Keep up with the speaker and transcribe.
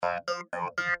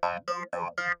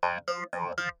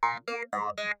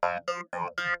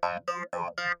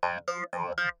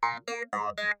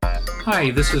Hi,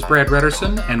 this is Brad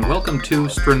Redderson, and welcome to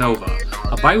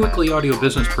Strenova, a biweekly audio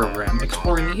business program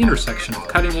exploring the intersection of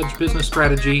cutting-edge business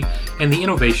strategy and the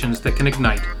innovations that can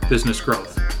ignite business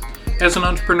growth. As an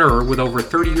entrepreneur with over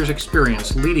 30 years'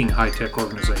 experience leading high-tech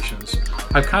organizations,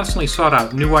 I've constantly sought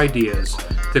out new ideas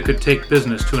that could take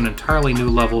business to an entirely new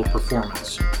level of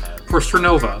performance. For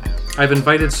Strenova, I've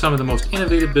invited some of the most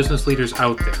innovative business leaders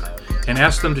out there and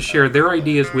asked them to share their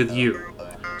ideas with you.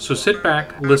 So sit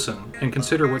back, listen, and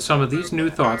consider what some of these new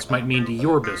thoughts might mean to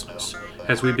your business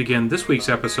as we begin this week's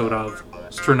episode of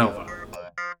Strenova.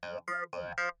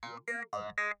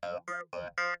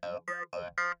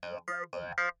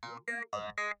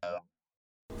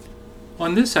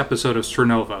 On this episode of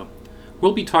Strenova,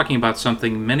 we'll be talking about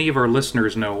something many of our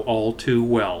listeners know all too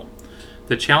well: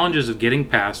 the challenges of getting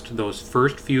past those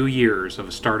first few years of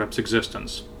a startup's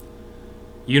existence.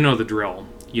 You know the drill.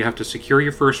 You have to secure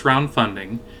your first round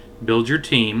funding, build your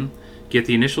team, get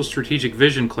the initial strategic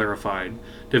vision clarified,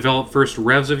 develop first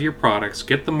revs of your products,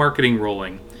 get the marketing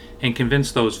rolling, and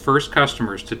convince those first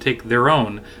customers to take their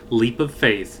own leap of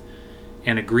faith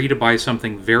and agree to buy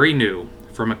something very new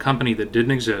from a company that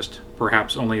didn't exist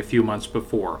perhaps only a few months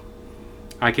before.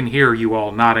 I can hear you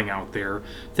all nodding out there,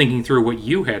 thinking through what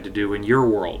you had to do in your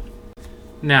world.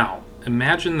 Now,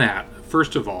 imagine that,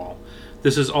 first of all,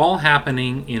 this is all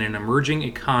happening in an emerging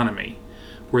economy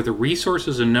where the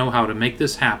resources and know-how to make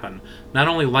this happen not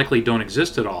only likely don't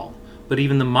exist at all, but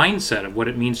even the mindset of what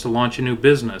it means to launch a new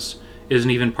business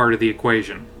isn't even part of the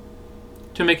equation.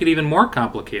 To make it even more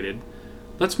complicated,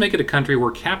 let's make it a country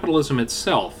where capitalism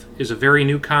itself is a very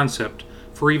new concept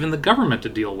for even the government to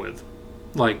deal with,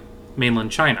 like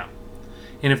mainland China.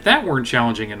 And if that weren't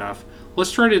challenging enough,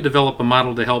 let's try to develop a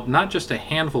model to help not just a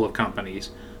handful of companies,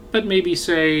 but maybe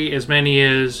say as many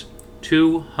as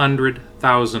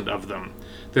 200,000 of them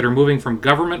that are moving from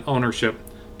government ownership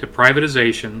to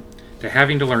privatization to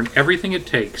having to learn everything it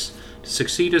takes to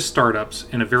succeed as startups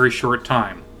in a very short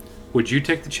time. Would you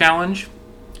take the challenge?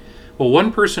 Well,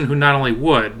 one person who not only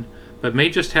would, but may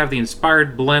just have the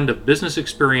inspired blend of business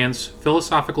experience,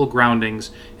 philosophical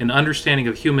groundings, and understanding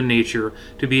of human nature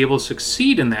to be able to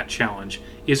succeed in that challenge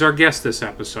is our guest this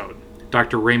episode,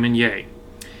 Dr. Raymond Yeh.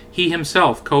 He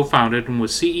himself co-founded and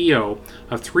was CEO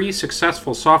of 3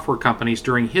 successful software companies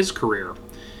during his career,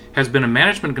 has been a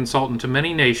management consultant to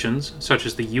many nations such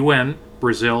as the UN,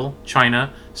 Brazil,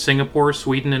 China, Singapore,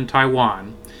 Sweden, and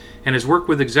Taiwan, and has worked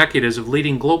with executives of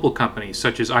leading global companies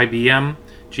such as IBM,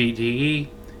 GTE,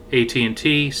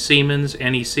 AT&T, Siemens,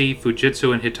 NEC,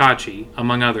 Fujitsu, and Hitachi,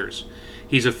 among others.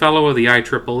 He's a fellow of the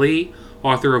IEEE,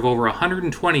 author of over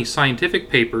 120 scientific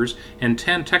papers and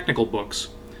 10 technical books,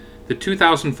 the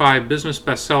 2005 business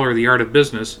bestseller The Art of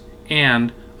Business,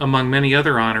 and, among many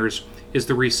other honors, is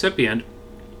the recipient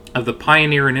of the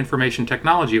Pioneer in Information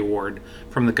Technology Award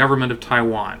from the government of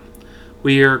Taiwan.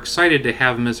 We are excited to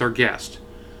have him as our guest.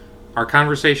 Our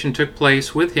conversation took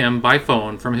place with him by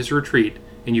phone from his retreat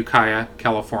in Ukiah,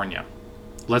 California.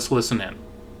 Let's listen in.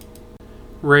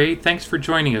 Ray, thanks for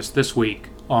joining us this week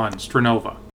on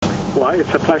Strenova. Well,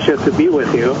 it's a pleasure to be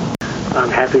with you.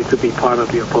 I'm happy to be part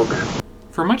of your program.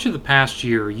 For much of the past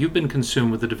year, you've been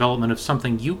consumed with the development of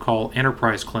something you call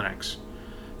enterprise clinics.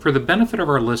 For the benefit of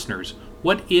our listeners,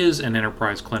 what is an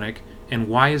enterprise clinic and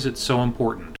why is it so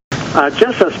important?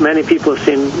 Just as many people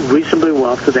seem reasonably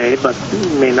well today, but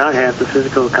may not have the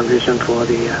physical condition for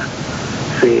the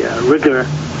rigor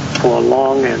for a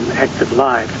long and active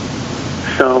life.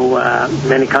 So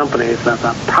many companies that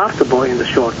are profitable in the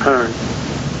short term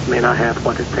may not have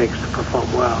what it takes to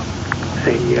perform well,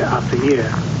 say year after year.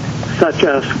 Such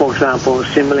as, for example,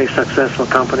 similarly successful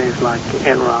companies like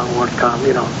Enron, WorldCom,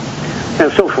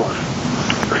 and so forth.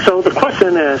 So the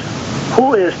question is,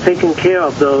 who is taking care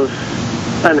of those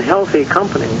unhealthy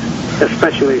companies,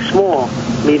 especially small,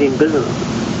 medium businesses?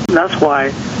 That's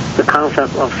why the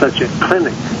concept of such a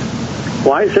clinic.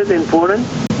 Why is it important?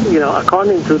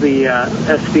 According to the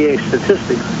SBA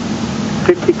statistics,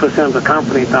 50% of the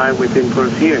company die within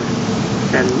first year,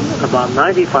 and about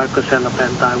 95% of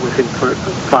them die within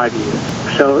 5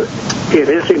 years. So it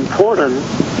is important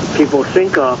people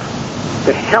think of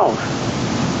the health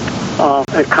of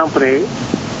a company,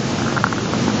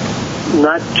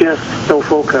 not just so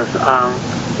focused on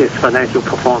its financial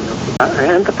performance. An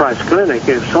enterprise clinic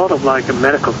is sort of like a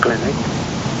medical clinic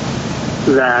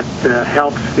that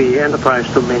helps the enterprise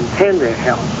to maintain their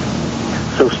health.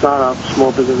 So startups,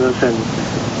 small business,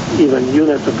 and even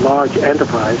units of large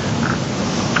enterprise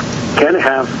can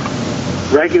have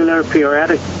regular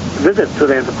periodic visits to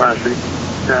the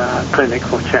clinic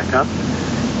for checkup,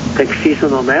 take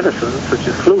seasonal medicines such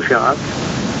as flu shots,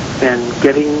 and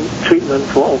getting treatment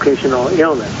for occasional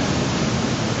illness.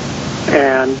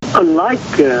 And unlike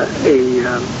a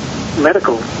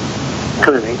medical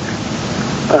clinic,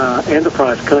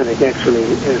 enterprise clinic actually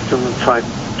is going to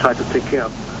try to take care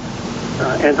of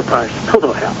enterprise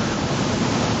total health.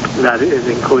 That is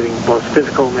including both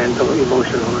physical, mental,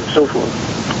 emotional, and so forth.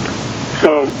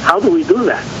 So how do we do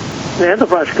that? The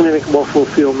enterprise clinic will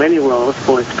fulfill many roles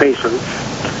for its patients.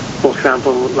 For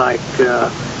example, like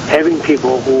having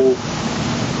people who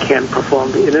can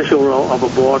perform the initial role of a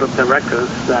board of directors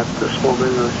that the small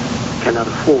business cannot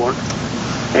afford,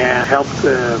 and help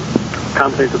the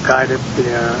company to guide it,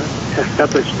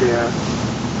 establish their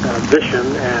vision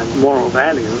and moral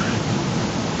values,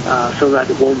 so that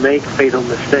it won't make fatal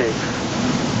mistakes,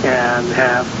 and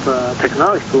have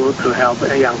technology tools to help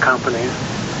young companies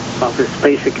of its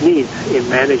basic needs in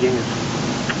managing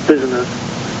its business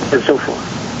and so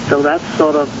forth. So that's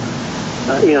sort of,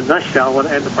 in a nutshell, what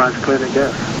Enterprise Clinic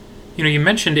is. You know, you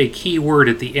mentioned a key word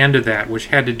at the end of that, which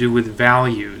had to do with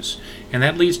values, and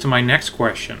that leads to my next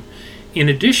question. In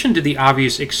addition to the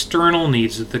obvious external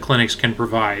needs that the clinics can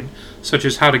provide, such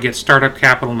as how to get startup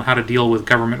capital and how to deal with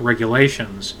government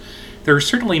regulations, there are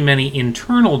certainly many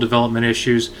internal development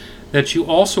issues that you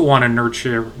also want to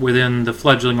nurture within the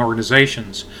fledgling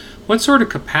organizations. What sort of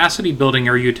capacity building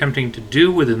are you attempting to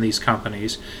do within these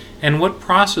companies, and what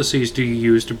processes do you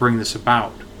use to bring this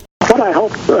about? What I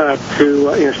hope to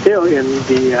instill in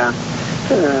the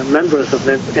members of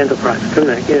the Enterprise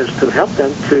Clinic is to help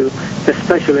them to,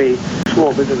 especially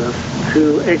small business,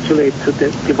 to actually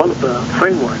develop a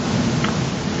framework.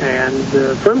 And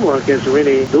the framework is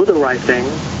really do the right thing,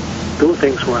 do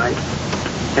things right,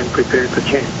 and prepare to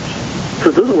change.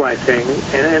 To do the right thing,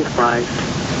 an enterprise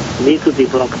needs to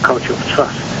develop a culture of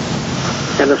trust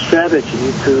and a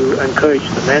strategy to encourage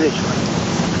the management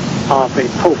of a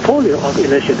portfolio of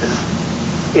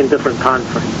initiatives in different time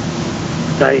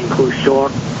frames. That includes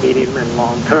short, medium, and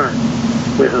long term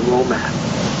with a roadmap.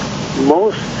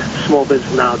 Most small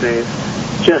business nowadays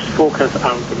just focus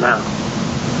on the now,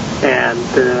 and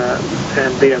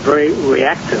they are very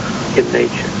reactive in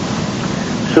nature.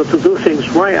 So to do things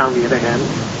right, on the other hand,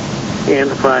 the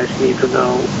enterprise need to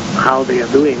know how they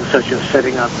are doing, such as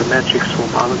setting up the metrics for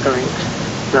monitoring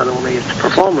not only its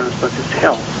performance but its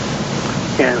health,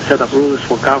 and set up rules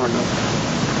for governance.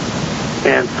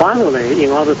 And finally,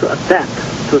 in order to adapt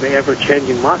to the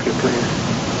ever-changing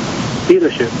marketplace,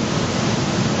 leadership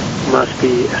must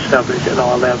be established at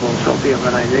all levels of the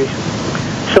organization.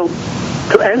 So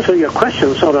to answer your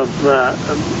question sort of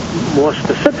more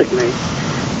specifically,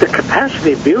 the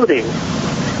capacity building,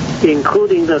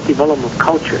 including the development of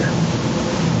culture,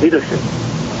 leadership,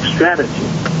 strategy,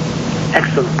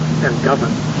 excellence, and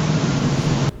governance.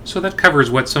 So that covers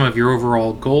what some of your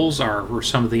overall goals are for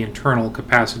some of the internal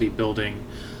capacity building.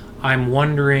 I'm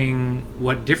wondering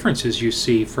what differences you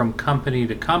see from company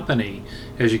to company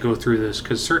as you go through this,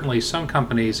 because certainly some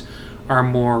companies are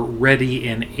more ready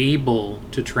and able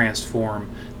to transform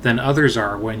than others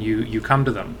are when you come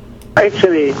to them.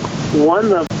 Actually,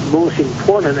 one of the most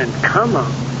important and common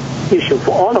issue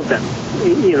for all of them,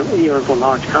 even for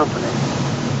large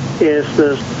companies, is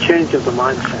the change of the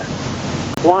mindset.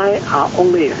 Why are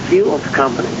only a few of the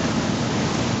companies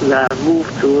that move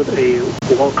to a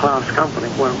world-class company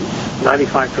when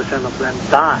 95% of them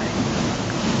die?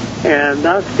 And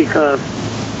that's because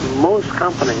most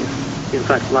companies, in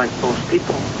fact, like most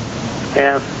people,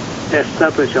 have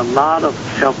established a lot of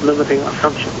self-limiting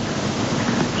assumptions.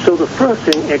 So the first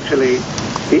thing, actually,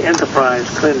 the Enterprise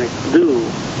Clinic do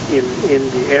in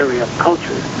the area of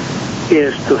culture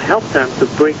is to help them to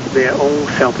break their own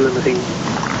self-limiting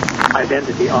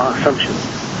identity or assumptions.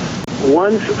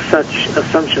 Once such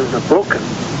assumptions are broken,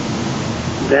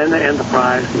 then the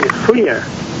enterprise is freer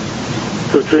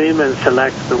to dream and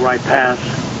select the right path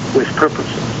with purpose.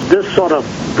 This sort of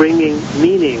bringing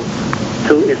meaning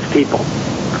to its people.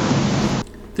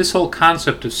 This whole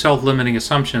concept of self-limiting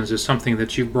assumptions is something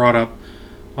that you've brought up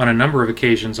on a number of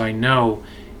occasions, I know,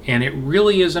 and it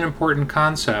really is an important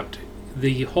concept.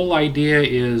 The whole idea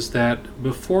is that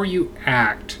before you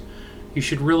act, you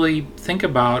should really think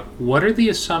about what are the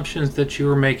assumptions that you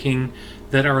are making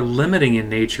that are limiting in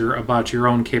nature about your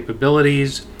own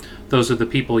capabilities, those are the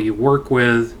people you work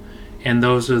with, and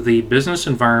those are the business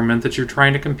environment that you're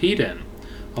trying to compete in.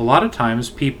 A lot of times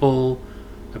people,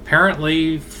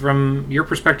 apparently from your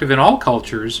perspective in all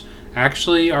cultures,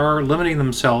 actually are limiting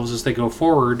themselves as they go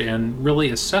forward, and really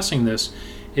assessing this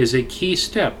is a key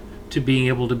step to being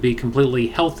able to be completely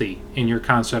healthy in your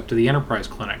concept of the Enterprise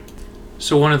Clinic.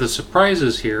 So one of the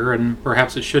surprises here, and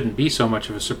perhaps it shouldn't be so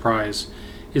much of a surprise,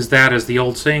 is that, as the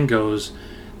old saying goes,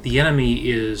 the enemy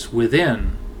is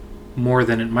within more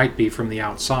than it might be from the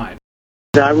outside.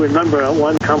 I remember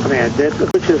one company I did,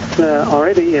 which is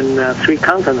already in 3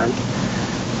 continents,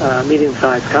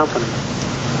 medium-sized company,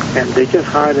 and they just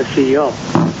hired a CEO.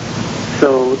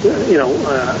 So,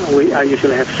 I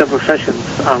usually have several sessions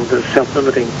on the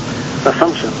self-limiting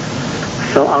assumptions.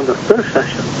 So on the 3rd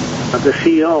session, the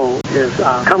CEO is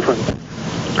a conference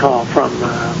call from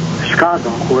Chicago,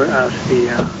 whereas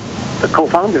the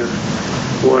co-founders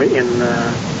were in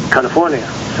California.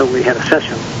 So we had a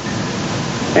session.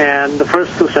 And the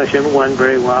first 2 sessions went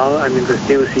very well. I mean, the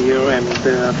new CEO and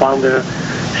the founder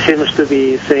seems to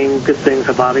be saying good things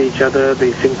about each other.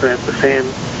 They seem to have the same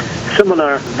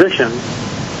similar vision.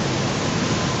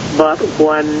 But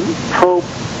when probed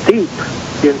deep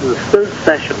into the 3rd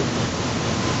session,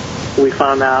 we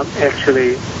found out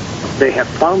actually they have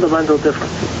fundamental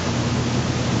differences.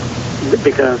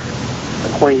 Because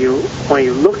when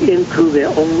you look into their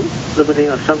own limiting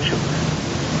assumptions,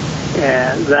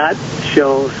 and that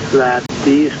shows that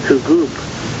these 2 groups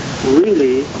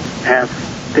really have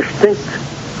distinct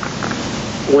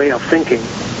way of thinking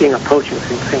in approaching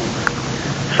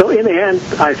things. So in the end,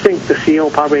 I think the CEO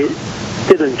probably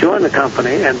didn't join the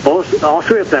company, and all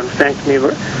 3 of them thanked me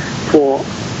for,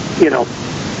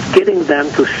 getting them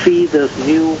to see this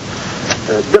new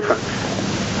difference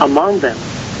among them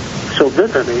so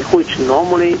vividly, which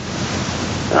normally,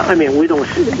 we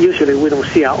don't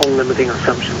see our own limiting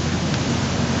assumptions.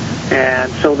 And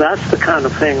so that's the kind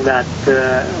of thing that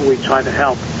we try to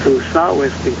help, to start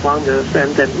with the founders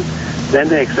and then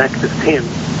the executive team,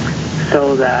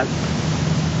 so that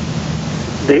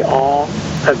they all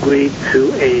agree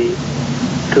to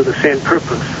the same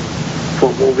purpose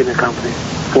for moving the company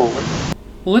forward.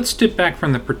 Well, let's dip back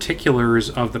from the particulars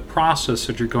of the process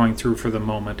that you're going through for the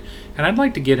moment, and I'd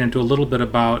like to get into a little bit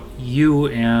about you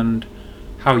and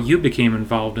how you became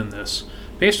involved in this.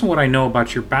 Based on what I know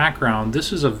about your background,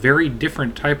 this is a very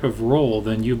different type of role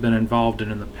than you've been involved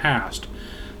in the past.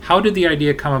 How did the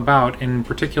idea come about, and in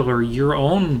particular your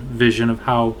own vision of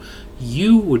how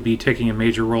you would be taking a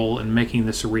major role in making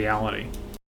this a reality?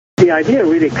 The idea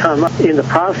really came up in the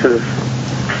process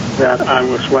that I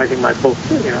was writing my book,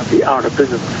 The Art of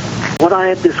Business. What I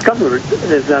had discovered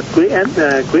is that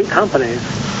great companies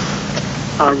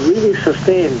are really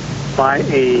sustained by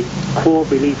a core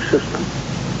belief system.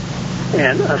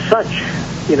 And as such,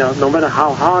 no matter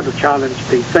how hard a challenge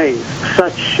they face,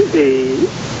 such a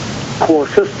core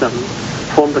system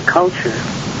formed the culture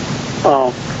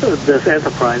of this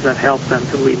enterprise that helped them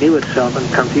to renew itself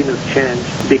and continue to change,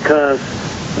 because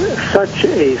such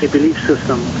a belief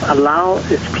system allows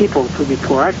its people to be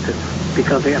proactive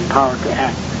because they're empowered to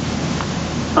act.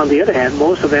 On the other hand,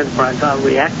 most of the enterprises are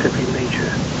reactive in nature,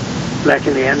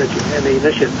 lacking the energy and the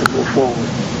initiative to move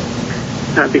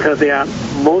forward. Because they are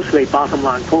mostly bottom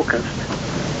line focused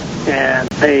and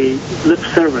pay lip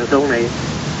service only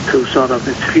to sort of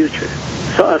its future.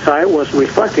 So as I was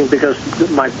reflecting, because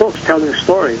my book's telling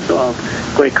stories of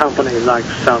great companies like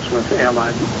Southwest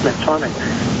Airlines, Medtronic,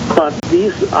 but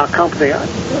these are companies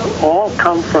all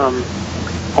come from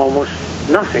almost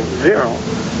nothing, 0,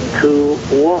 to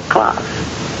world class.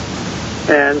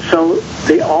 And so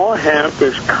they all have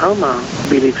this common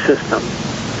belief system.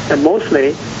 And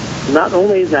mostly, not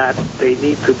only that they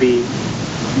need to be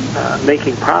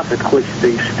making profit, which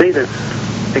they stated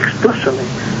explicitly,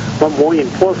 but more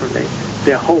importantly,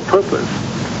 their whole purpose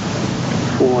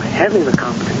for having the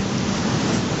company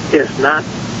is not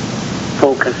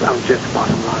focused on just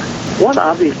bottom line. What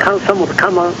are some of the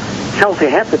common healthy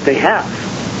habits they have?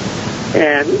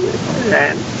 And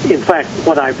in fact,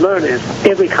 what I've learned is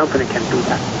every company can do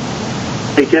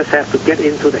that. They just have to get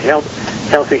into the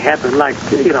healthy habit, like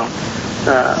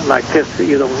this.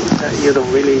 You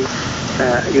don't really.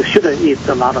 You shouldn't eat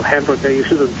a lot of hamburger. You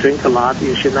shouldn't drink a lot.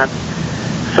 You should not.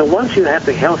 So once you have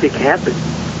the healthy habit,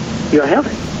 you're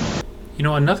healthy.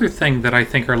 Another thing that I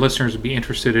think our listeners would be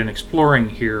interested in exploring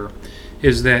here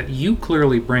is that you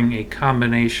clearly bring a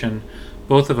combination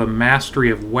both of a mastery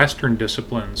of Western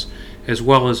disciplines as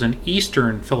well as an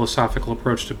Eastern philosophical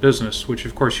approach to business, which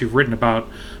of course you've written about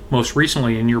most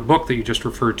recently in your book that you just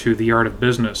referred to, The Art of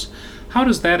Business. How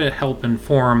does that help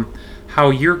inform how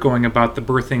you're going about the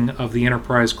birthing of the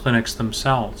enterprise clinics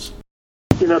themselves?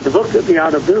 The book, The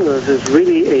Art of Business, is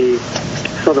really a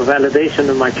sort of validation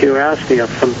of my curiosity of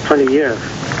some 20 years.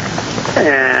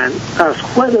 And as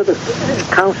whether the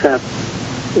concept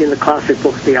in the classic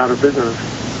book, The Art of Business,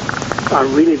 are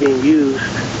really being used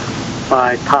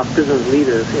by top business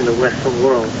leaders in the Western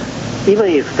world, even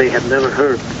if they have never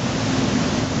heard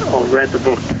or read the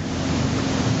book.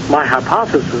 My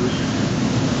hypothesis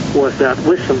was that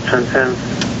wisdom transcends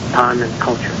time and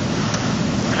culture.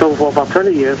 So for about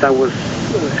 20 years,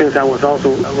 since I was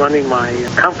also running my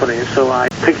company, so I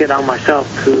took it on myself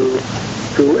to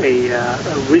do a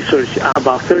research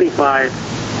about 35,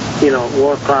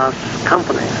 world-class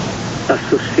companies as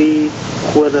to see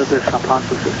whether this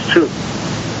hypothesis is true.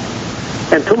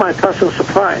 And to my personal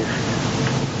surprise,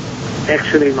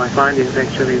 actually my findings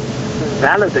actually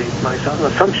validate my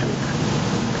assumptions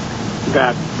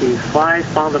that the 5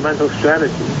 fundamental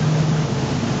strategies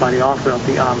by the author of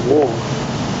The Art of War,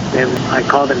 and I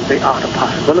call them the art of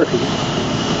possibility,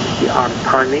 the art of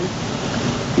timing,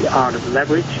 the art of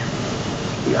leverage,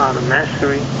 the art of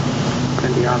mastery,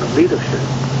 and the art of leadership,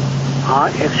 are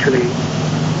actually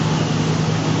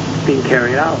being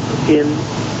carried out in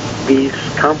these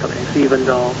companies, even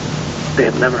though they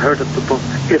have never heard of the book.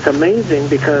 It's amazing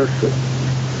because,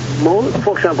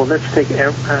 for example, let's take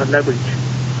leverage.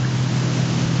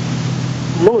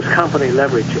 Most companies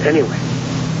leverage anyway,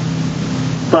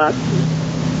 but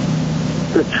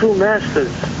the true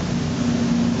masters,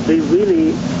 they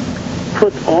really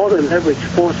put all the leverage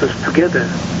forces together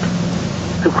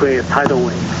to create a tidal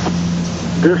wave.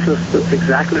 This is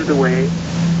exactly the way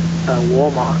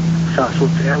Walmart,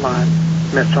 Southwest Airlines,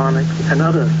 Medtronic, and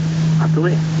others are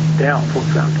doing. Dell, for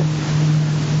example.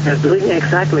 They're doing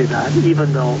exactly that,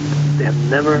 even though they have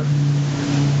never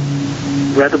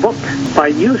read the book. By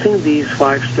using these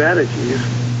 5 strategies,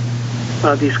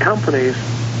 these companies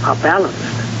are balanced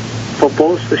for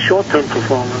both the short-term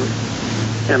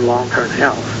performance and long-term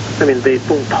health. I mean, they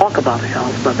don't talk about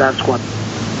health, but that's what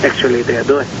actually they're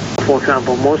doing. For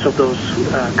example, most of those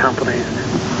companies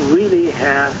really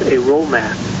have a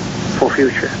roadmap for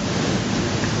future.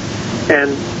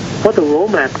 And what the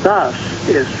roadmap does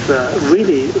is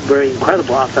really very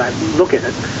incredible after I look at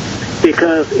it,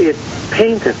 because it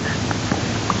painted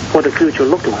what the future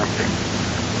looked like.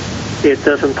 It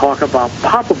doesn't talk about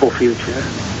probable future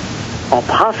or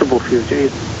possible future.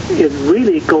 It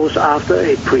really goes after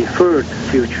a preferred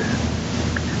future.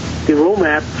 The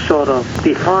roadmap sort of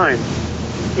defines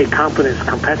a company's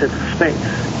competitive space.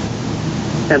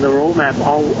 And the roadmap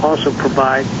also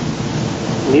provides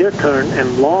near-term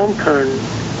and long-term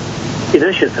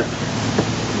initiatives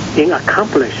in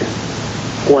accomplishing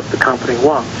what the company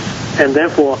wants. And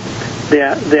therefore,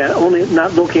 they're only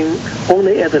not looking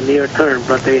only at the near term,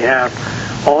 but they have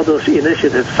all those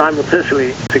initiatives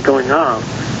simultaneously going on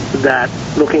that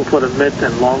looking for the mid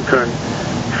and long-term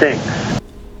things.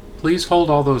 Please hold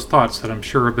all those thoughts that I'm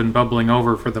sure have been bubbling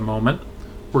over for the moment.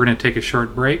 We're going to take a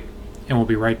short break, and we'll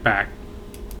be right back.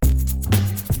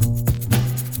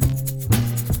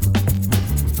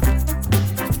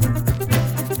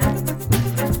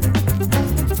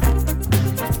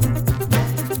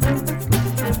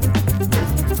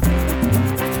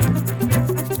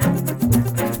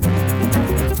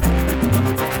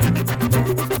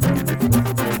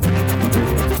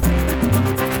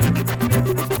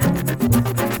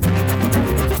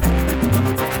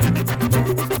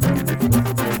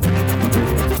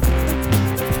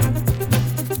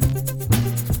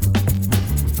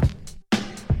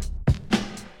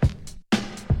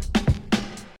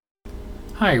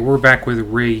 Hi, we're back with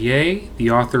Ray Ye,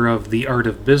 the author of The Art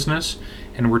of Business,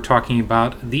 and we're talking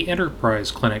about the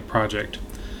Enterprise Clinic Project.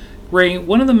 Ray,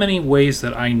 one of the many ways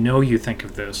that I know you think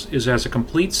of this is as a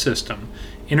complete system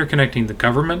interconnecting the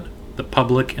government, the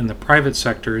public, and the private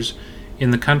sectors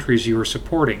in the countries you are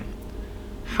supporting.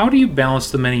 How do you balance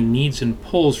the many needs and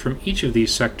pulls from each of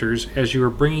these sectors as you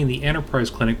are bringing the Enterprise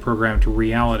Clinic program to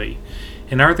reality?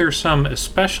 And are there some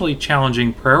especially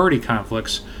challenging priority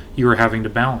conflicts you are having to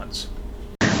balance?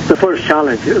 The first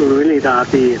challenge really are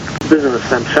the business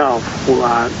themselves, who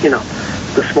are,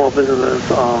 the small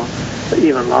business or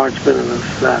even large business.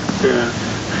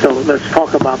 So let's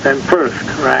talk about them first,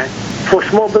 right? For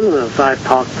small business, I've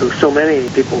talked to so many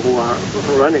people who are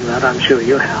running that. I'm sure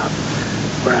you have,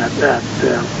 right?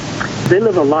 That they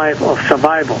live a life of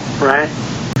survival, right?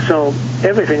 So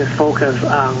everything is focused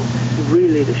on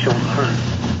really the short term.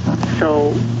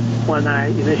 So when I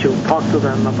initially talk to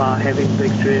them about having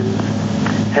big dreams,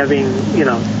 having,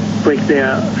 break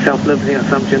their self-limiting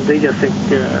assumptions, they just think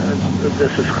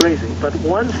this is crazy. But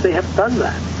once they have done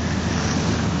that,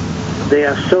 they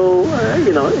are so,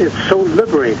 it's so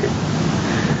liberating.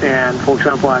 And for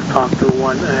example, I've talked to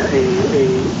a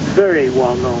very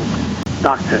well-known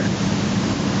doctor,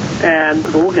 and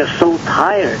the work is so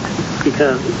tired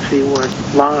because she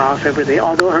works long hours every day,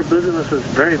 although her business is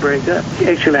very, very good.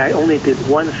 Actually, I only did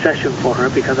one session for her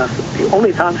because that's the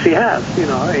only time she has,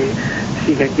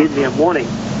 she can give me a morning.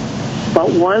 But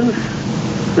once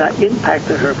that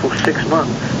impacted her for 6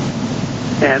 months.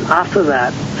 And after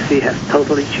that, she has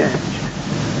totally changed.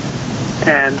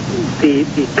 And the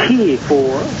key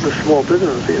for the small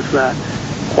business is that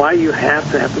why you have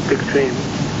to have a big dream,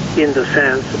 in the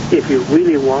sense, if you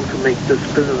really want to make this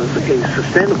business a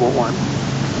sustainable one,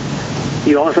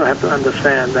 you also have to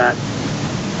understand that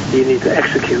you need to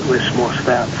execute with small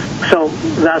steps. So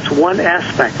that's one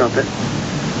aspect of it.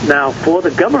 Now, for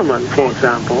the government, for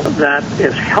example, that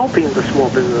is helping the small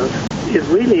business, it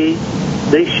really,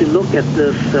 they should look at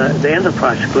this, the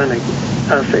enterprise clinic,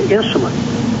 as an instrument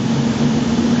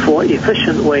for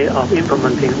efficient way of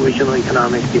implementing regional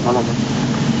economic development.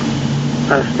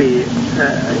 As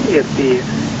if the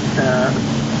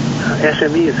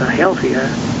SMEs are healthier,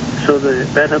 so the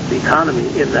better the economy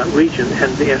in that region,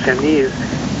 and the SMEs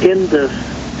in this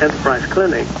enterprise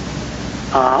clinic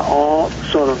all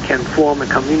sort of can form a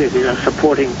community that's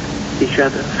supporting each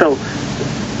other. So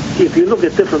if you look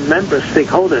at different member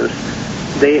stakeholders,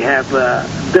 they have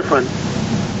different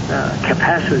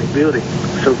capacity building,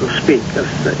 so to speak,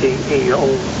 in your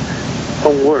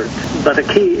own words. But the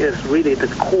key is really the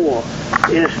core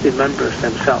is the members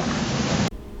themselves.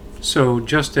 So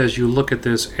just as you look at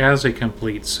this as a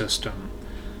complete system,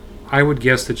 I would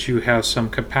guess that you have some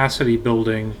capacity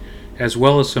building as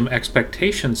well as some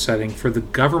expectation setting for the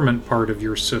government part of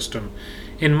your system,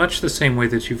 in much the same way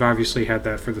that you've obviously had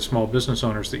that for the small business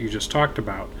owners that you just talked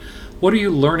about. What are you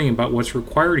learning about what's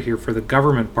required here for the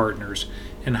government partners,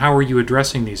 and how are you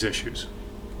addressing these issues?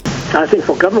 I think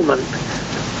for government,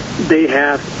 they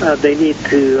need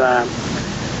to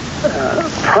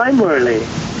primarily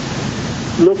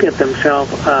look at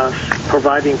themselves as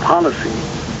providing policy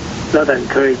that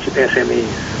encourage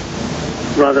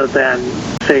SMEs, rather than,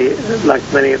 say, like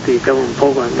many of the government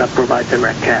programs that provide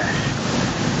direct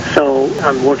cash. So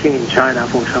I'm working in China,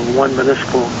 for example, one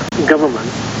municipal government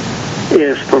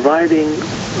is providing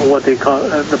what they call,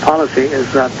 the policy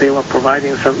is that they were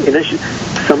providing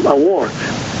some awards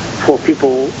for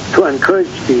people to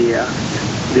encourage the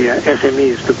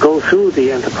SMEs to go through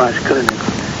the enterprise clinic,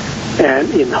 and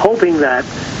in hoping that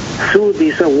through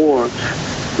these awards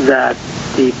that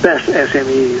the best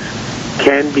SMEs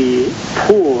can be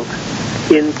pulled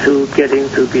into getting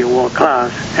to be world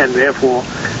class, and therefore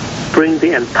bring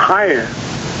the entire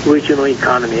regional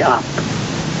economy up.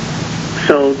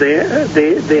 So they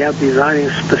are designing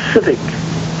specific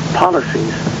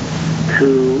policies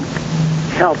to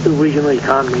help the regional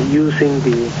economy using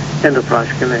the enterprise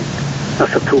connect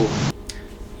as a tool.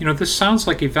 You know, this sounds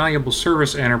like a valuable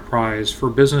service enterprise for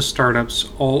business startups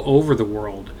all over the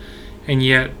world, and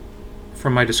yet,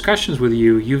 from my discussions with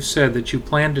you, you've said that you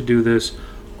plan to do this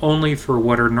only for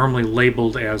what are normally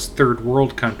labeled as third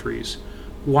world countries.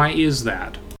 Why is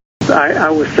that? I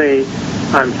would say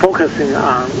I'm focusing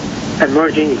on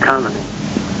emerging economy,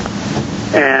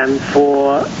 and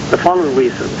for the following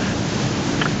reasons.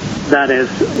 That is,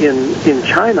 in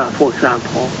China, for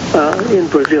example, in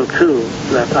Brazil too,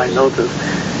 that I noticed,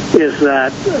 is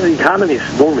that the economy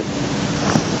is booming,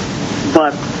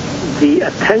 but the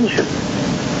attention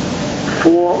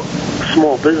for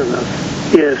small business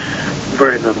is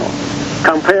very little.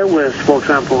 Compared with, for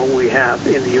example, we have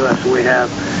in the U.S., we have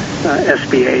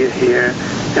SBA here,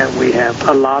 and we have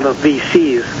a lot of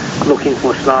VCs looking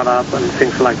for startup and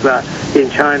things like that. In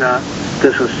China,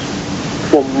 this is,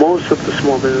 for most of the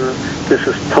small business, this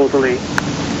is totally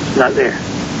not there.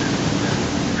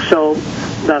 So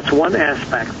that's one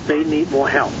aspect. They need more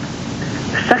help.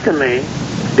 Secondly,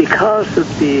 because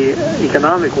the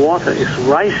economic water is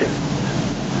rising,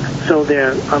 so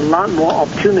there are a lot more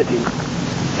opportunities.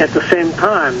 At the same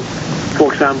time,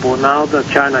 for example, now that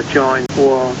China joined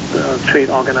World Trade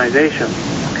Organization,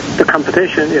 the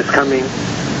competition is coming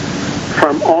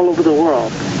from all over the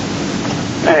world.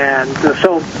 And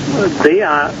so they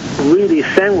are really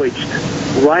sandwiched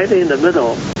right in the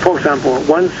middle. For example,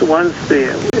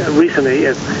 recently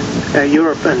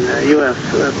Europe and U.S.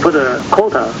 put a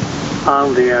quota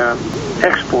on their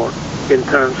export in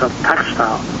terms of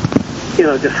textile. You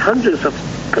know, just hundreds of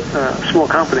small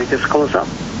companies just close up.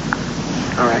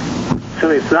 All right. So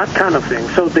it's that kind of thing.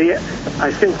 So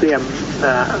I think they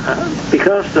are,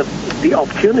 because the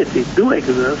opportunity do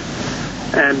exist,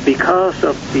 and because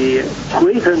of the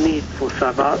greater need for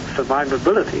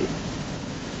survivability,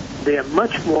 they are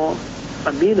much more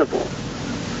amenable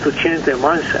to change their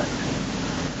mindset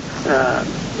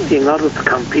in order to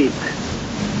compete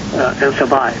and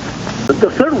survive. But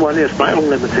the third one is my own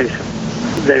limitation.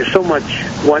 There's so much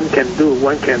one can do.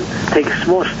 One can take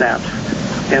small steps,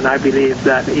 and I believe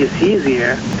that it's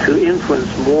easier to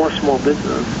influence more small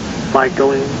business by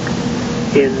going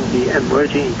in the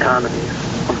emerging economies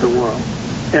of the world.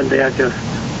 And they are just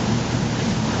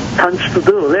tons to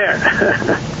do there.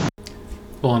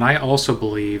 Well, and I also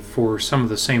believe, for some of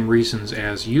the same reasons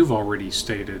as you've already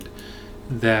stated,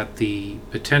 that the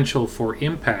potential for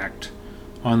impact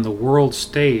on the world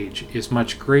stage is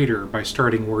much greater by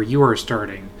starting where you are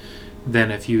starting than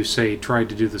if you, say, tried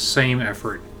to do the same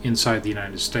effort inside the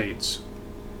United States.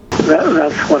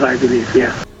 That's what I believe,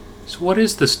 yeah. So what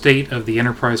is the state of the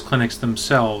enterprise clinics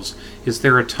themselves? Is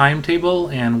there a timetable,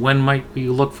 and when might we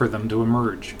look for them to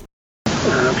emerge?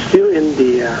 I'm still in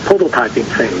the prototyping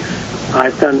phase.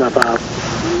 I've done about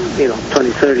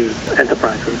 20, 30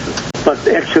 enterprises. But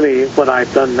actually what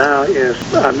I've done now is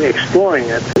I'm exploring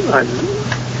it. I'm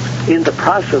in the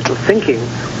process of thinking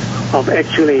of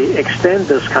actually extend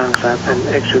this concept and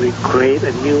actually create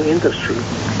a new industry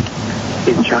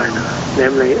in China,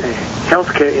 namely a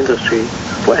healthcare industry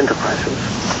for enterprises.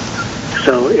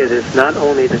 So it is not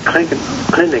only the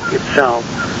clinic itself,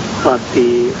 but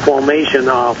the formation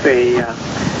of a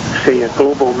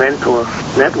global mentor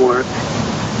network,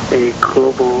 a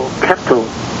global capital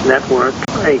network,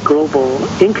 a global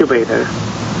incubator.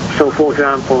 So, for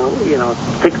example,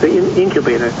 take the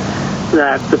incubator,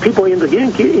 that the people in the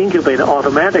incubator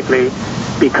automatically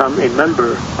become a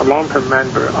member, a long-term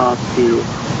member of the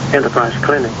enterprise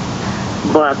clinic.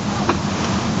 But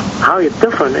how it's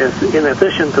different is, in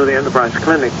addition to the enterprise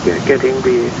clinic getting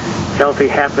the healthy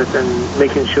habits and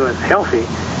making sure it's healthy,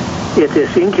 it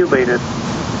is incubated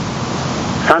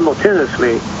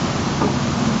simultaneously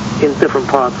in different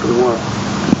parts of the world.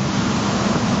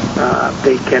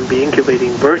 They can be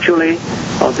incubating virtually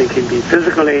or they can be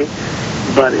physically,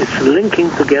 but it's linking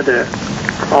together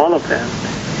all of them.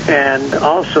 And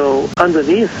also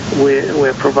underneath,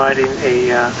 we're providing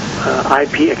a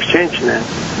IP exchange net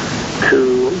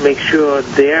to make sure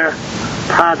their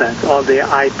product or their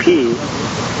IP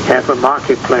have a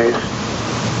marketplace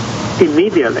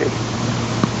immediately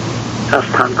as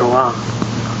time goes on.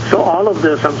 So all of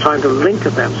this, I'm trying to link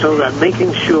them so that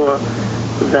making sure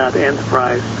that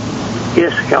enterprise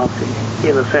is healthy.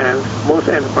 In a sense, most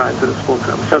enterprises, for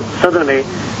example, suddenly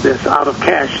they're out of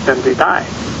cash, then they die.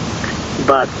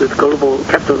 But the global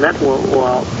capital network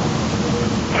will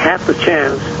have the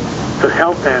chance to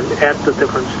help them at the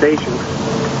different stages.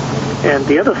 And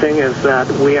the other thing is that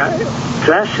we are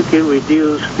drastically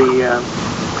reduce the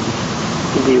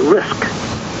risk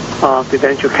of the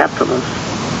venture capitalists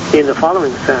in the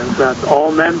following sense, that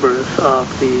all members of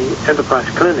the enterprise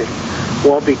clinic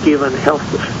will be given health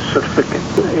certificate.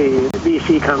 A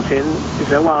VC comes in, he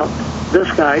says, well,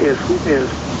 this guy is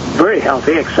very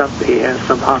healthy, except he has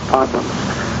some heart problems.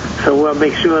 So we'll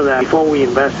make sure that before we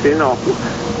invest in, or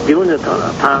during the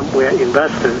time we're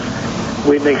investors,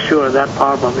 we make sure that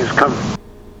problem is covered.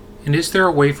 And is there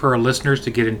a way for our listeners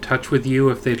to get in touch with you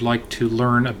if they'd like to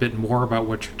learn a bit more about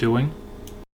what you're doing?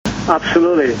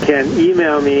 Absolutely. You can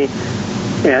email me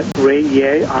at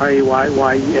Rayye,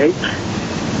 R-A-Y-Y-E-H,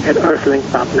 at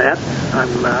earthlink.net.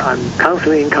 I'm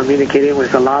constantly communicating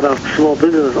with a lot of small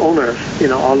business owners,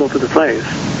 all over the place.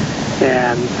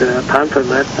 And time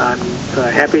permit, I'm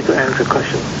happy to answer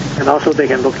questions. And also they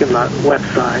can look at my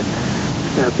website,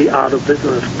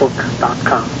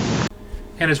 theartofbusinessbook.com.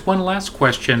 And as one last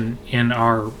question in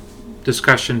our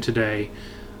discussion today,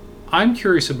 I'm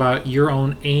curious about your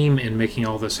own aim in making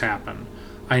all this happen.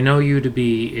 I know you to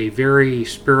be a very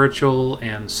spiritual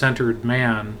and centered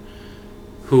man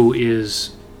who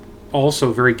is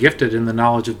also very gifted in the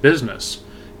knowledge of business.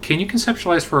 Can you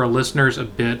conceptualize for our listeners a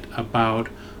bit about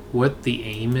what the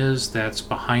aim is that's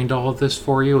behind all of this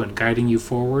for you and guiding you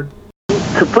forward?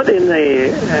 To put in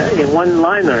in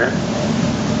one-liner,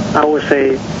 I would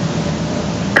say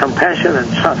compassion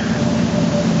and trust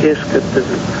is good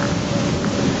business.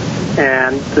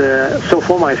 And so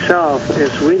for myself,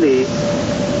 it's really,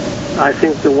 I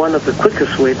think, one of the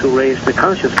quickest way to raise the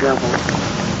conscious level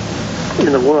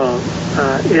in the world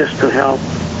is to help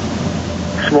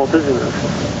small businesses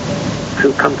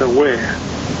to come to aware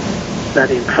that,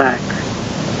 in fact,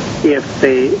 if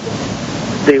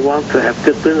they want to have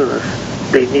good business,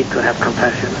 they need to have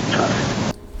compassion and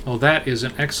trust. Well, that is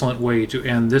an excellent way to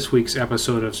end this week's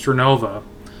episode of Sternova.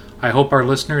 I hope our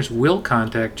listeners will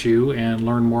contact you and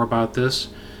learn more about this,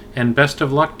 and best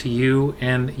of luck to you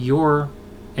and your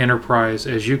enterprise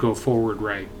as you go forward,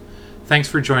 Ray. Thanks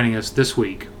for joining us this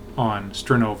week on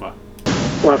Sternova.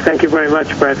 Well, thank you very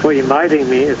much, Brett, for inviting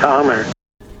me. It's an honor.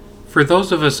 For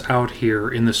those of us out here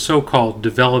in the so-called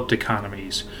developed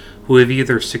economies who have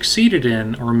either succeeded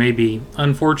in or maybe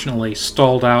unfortunately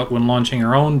stalled out when launching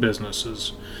our own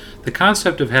businesses, the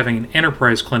concept of having an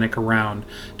enterprise clinic around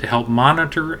to help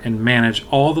monitor and manage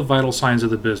all the vital signs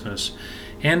of the business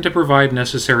and to provide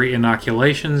necessary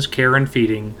inoculations, care, and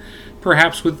feeding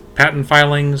perhaps with patent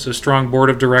filings, a strong board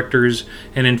of directors,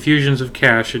 and infusions of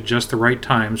cash at just the right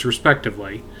times,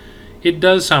 respectively. It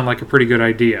does sound like a pretty good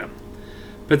idea.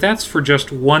 But that's for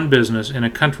just one business in a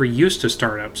country used to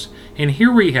startups, and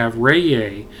here we have Ray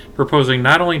Ye proposing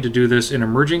not only to do this in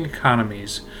emerging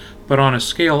economies, but on a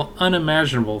scale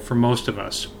unimaginable for most of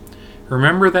us.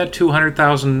 Remember that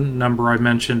 200,000 number I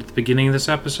mentioned at the beginning of this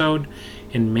episode?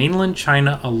 In mainland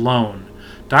China alone,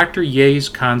 Dr. Ye's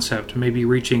concept may be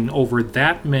reaching over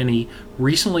that many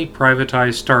recently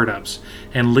privatized startups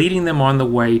and leading them on the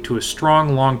way to a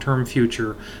strong long-term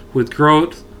future with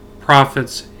growth,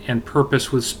 profits, and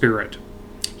purpose with spirit.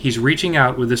 He's reaching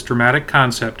out with this dramatic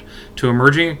concept to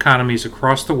emerging economies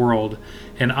across the world,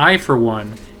 and I, for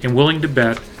one, am willing to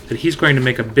bet that he's going to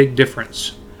make a big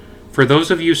difference. For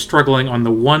those of you struggling on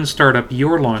the one startup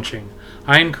you're launching,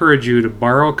 I encourage you to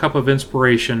borrow a cup of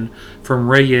inspiration from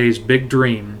Ray Ye's big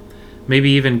dream, maybe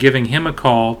even giving him a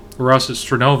call, or us at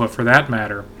Strenova for that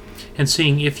matter, and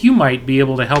seeing if you might be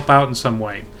able to help out in some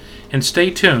way. And stay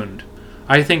tuned.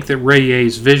 I think that Ray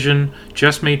Ye's vision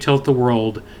just may tilt the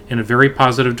world in a very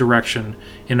positive direction,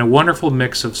 in a wonderful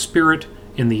mix of spirit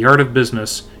in the art of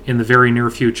business in the very near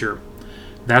future.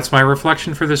 That's my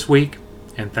reflection for this week,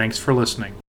 and thanks for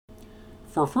listening.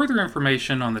 For further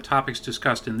information on the topics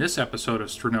discussed in this episode of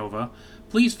Strenova,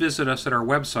 please visit us at our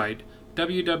website,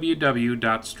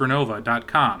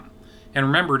 www.strenova.com, and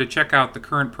remember to check out the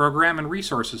current program and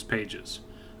resources pages.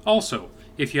 Also,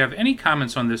 if you have any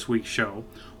comments on this week's show,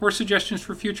 or suggestions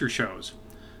for future shows,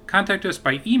 contact us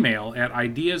by email at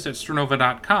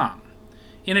ideas@strenova.com.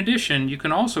 In addition, you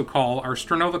can also call our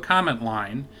Strenova comment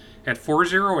line at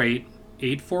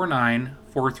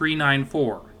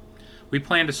 408-849-4394. We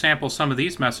plan to sample some of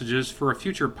these messages for a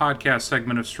future podcast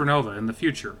segment of Strenova in the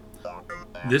future.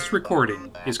 This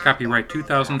recording is copyright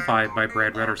 2005 by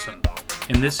Brad Redderson.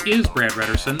 And this is Brad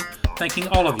Redderson, thanking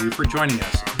all of you for joining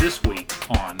us this week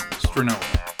on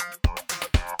Strenova.